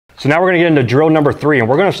So now we're gonna get into drill number 3, and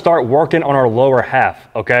we're gonna start working on our lower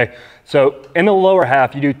half, okay? So in the lower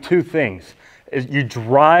half, you do 2 things. You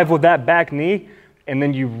drive with that back knee, and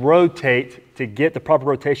then you rotate to get the proper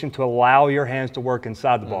rotation to allow your hands to work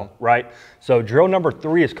inside the ball, right? So drill number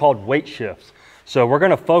 3 is called weight shifts. So we're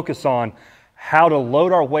gonna focus on how to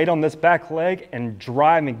load our weight on this back leg and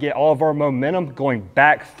drive and get all of our momentum going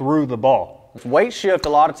back through the ball. Weight shift a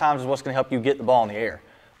lot of times is what's gonna help you get the ball in the air.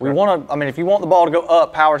 We want to, if you want the ball to go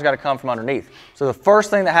up, power's got to come from underneath. So the first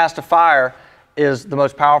thing that has to fire is the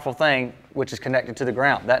most powerful thing, which is connected to the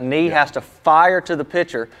ground. That knee has to fire to the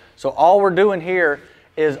pitcher. So all we're doing here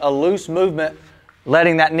is a loose movement,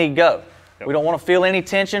 letting that knee go. We don't want to feel any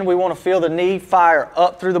tension. We want to feel the knee fire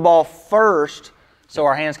up through the ball first so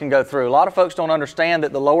our hands can go through. A lot of folks don't understand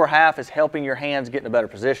that the lower half is helping your hands get in a better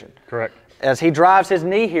position. Correct. As he drives his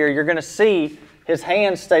knee here, you're going to see his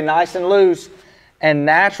hands stay nice and loose and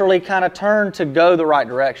naturally kind of turn to go the right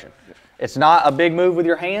direction. It's not a big move with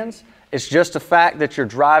your hands. It's just the fact that you're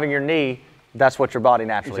driving your knee. That's what your body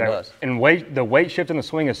naturally does. And the weight shift in the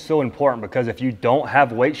swing is so important, because if you don't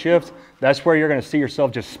have weight shifts, that's where you're going to see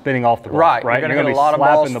yourself just spinning off the ball. Right. You're going to get a lot of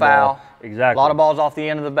balls foul. Exactly. A lot of balls off the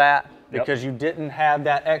end of the bat because you didn't have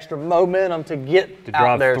that extra momentum to get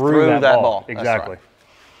out there through that ball. Exactly.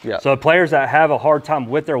 Yeah. So players that have a hard time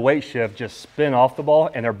with their weight shift just spin off the ball,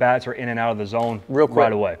 and their bats are in and out of the zone real quick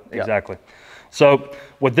right away. Exactly. So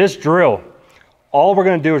with this drill, all we're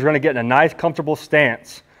going to do is we're going to get in a nice, comfortable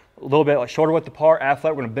stance, a little bit like shoulder width apart,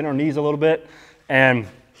 athletic. We're going to bend our knees a little bit, and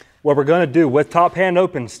what we're going to do with top hand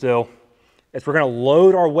open still is we're going to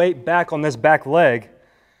load our weight back on this back leg,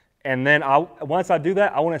 and then once I do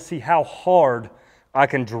that, I want to see how hard I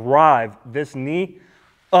can drive this knee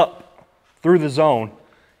up through the zone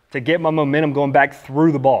to get my momentum going back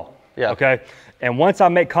through the ball, okay? And once I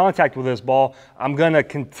make contact with this ball, I'm gonna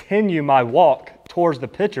continue my walk towards the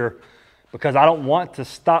pitcher, because I don't want to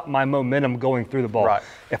stop my momentum going through the ball. Right.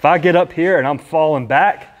 If I get up here and I'm falling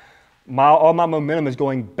back, all my momentum is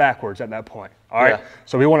going backwards at that point, all right?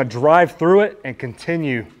 So we wanna drive through it and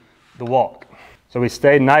continue the walk. So we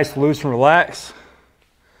stay nice, loose, and relaxed.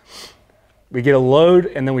 We get a load,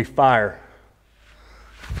 and then we fire.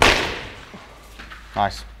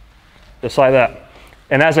 Nice. Just like that.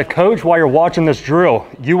 And as a coach, while you're watching this drill,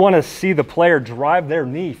 you want to see the player drive their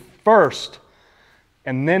knee first,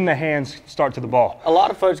 and then the hands start to the ball. A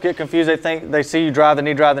lot of folks get confused. They see you drive the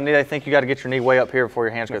knee, they think you got to get your knee way up here before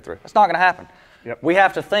your hands go through. That's not going to happen. We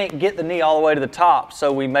have to get the knee all the way to the top,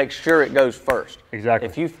 so we make sure it goes first. Exactly.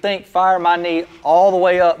 If you think fire my knee all the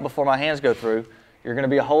way up before my hands go through, you're going to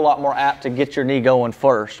be a whole lot more apt to get your knee going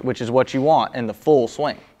first, which is what you want in the full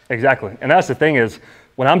swing. Exactly. And that's the thing is,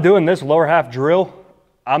 when I'm doing this lower half drill,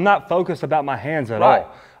 I'm not focused about my hands at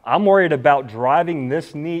all. I'm worried about driving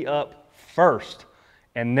this knee up first,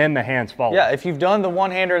 and then the hands follow. Yeah, if you've done the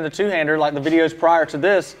one-hander and the two-hander, like the videos prior to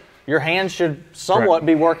this, your hands should somewhat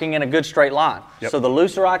be working in a good straight line. So the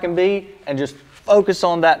looser I can be and just focus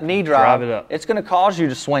on that knee drive, it's going to cause you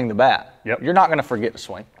to swing the bat. You're not going to forget to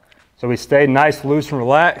swing. So we stay nice, loose, and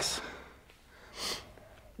relaxed.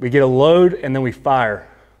 We get a load, and then we fire.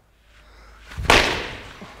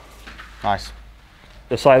 Nice.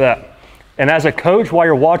 Just like that. And as a coach, while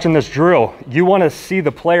you're watching this drill, you want to see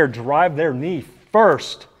the player drive their knee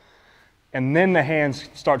first, and then the hands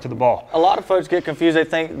start to the ball. A lot of folks get confused.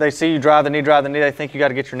 They see you drive the knee, they think you got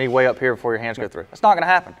to get your knee way up here before your hands go through. That's not going to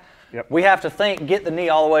happen. We have to get the knee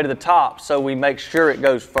all the way to the top, so we make sure it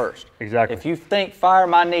goes first. Exactly. If you think fire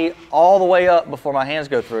my knee all the way up before my hands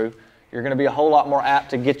go through, you're going to be a whole lot more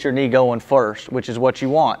apt to get your knee going first, which is what you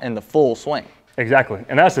want in the full swing. Exactly.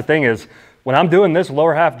 And that's the thing is, when I'm doing this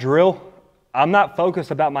lower half drill, I'm not focused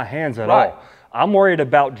about my hands at all. I'm worried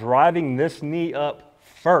about driving this knee up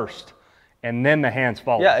first, and then the hands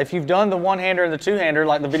follow. Yeah, if you've done the one-hander and the two-hander,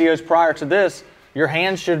 like the videos prior to this, your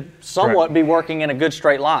hands should somewhat be working in a good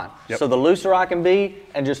straight line. So the looser I can be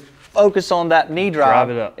and just focus on that knee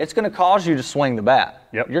drive, it's going to cause you to swing the bat.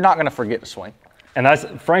 You're not going to forget to swing. And that's,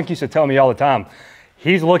 Frank used to tell me all the time,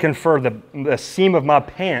 he's looking for the seam of my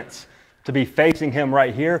pants to be facing him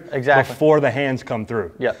right here before the hands come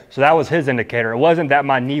through. So that was his indicator. It wasn't that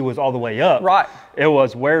my knee was all the way up. It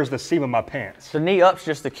was, where's the seam of my pants? The knee up's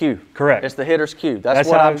just the cue. Correct. It's the hitter's cue. That's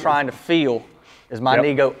what I'm trying to feel, is my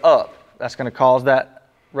knee go up. That's going to cause that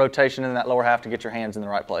rotation in that lower half to get your hands in the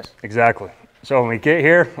right place. Exactly. So when we get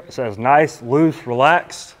here, it says nice, loose,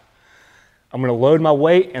 relaxed. I'm going to load my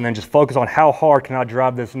weight and then just focus on how hard can I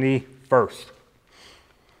drive this knee first.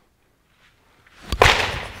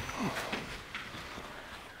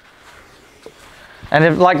 And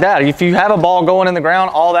if you have a ball going in the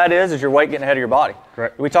ground, all that is your weight getting ahead of your body.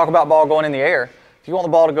 Correct. We talk about ball going in the air. If you want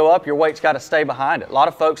the ball to go up, your weight's got to stay behind it. A lot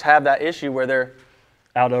of folks have that issue where they're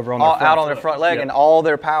out on their front leg and all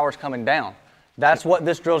their power's coming down. That's what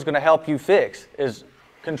this drill is going to help you fix, is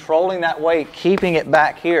controlling that weight, keeping it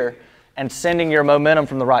back here, and sending your momentum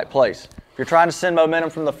from the right place. If you're trying to send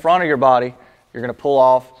momentum from the front of your body, you're going to pull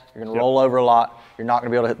off, you're going to roll over a lot, you're not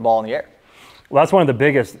going to be able to hit the ball in the air. Well, that's one of the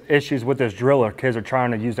biggest issues with this driller. Kids are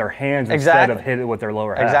trying to use their hands instead of hit it with their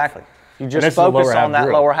lower half. Exactly. You just focus on that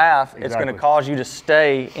lower half, it's going to cause you to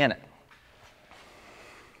stay in it.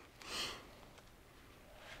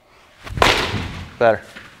 Better.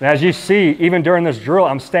 And as you see, even during this drill,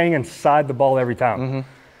 I'm staying inside the ball every time.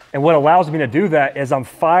 And what allows me to do that is I'm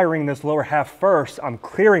firing this lower half first, I'm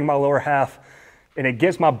clearing my lower half, and it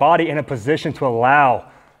gets my body in a position to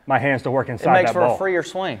allow my hands to work inside that ball. It makes for a freer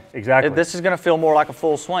swing. Exactly. This is going to feel more like a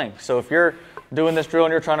full swing. So if you're doing this drill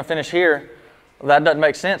and you're trying to finish here, that doesn't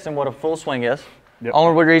make sense in what a full swing is. The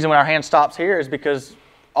only reason when our hand stops here is because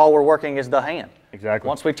all we're working is the hand. Exactly.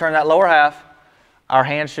 Once we turn that lower half, our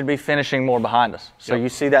hand should be finishing more behind us. So you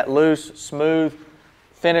see that loose, smooth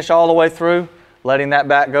finish all the way through, letting that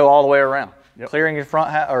back go all the way around. Clearing your front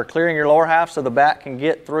half or clearing your lower half so the back can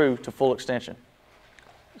get through to full extension.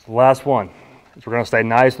 The last one is we're going to stay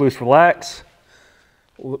nice, loose, relax.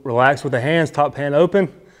 Relax with the hands, top hand open.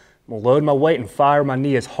 I'm going to load my weight and fire my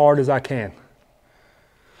knee as hard as I can.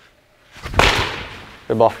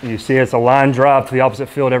 Good ball. You see it's a line drive to the opposite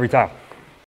field every time.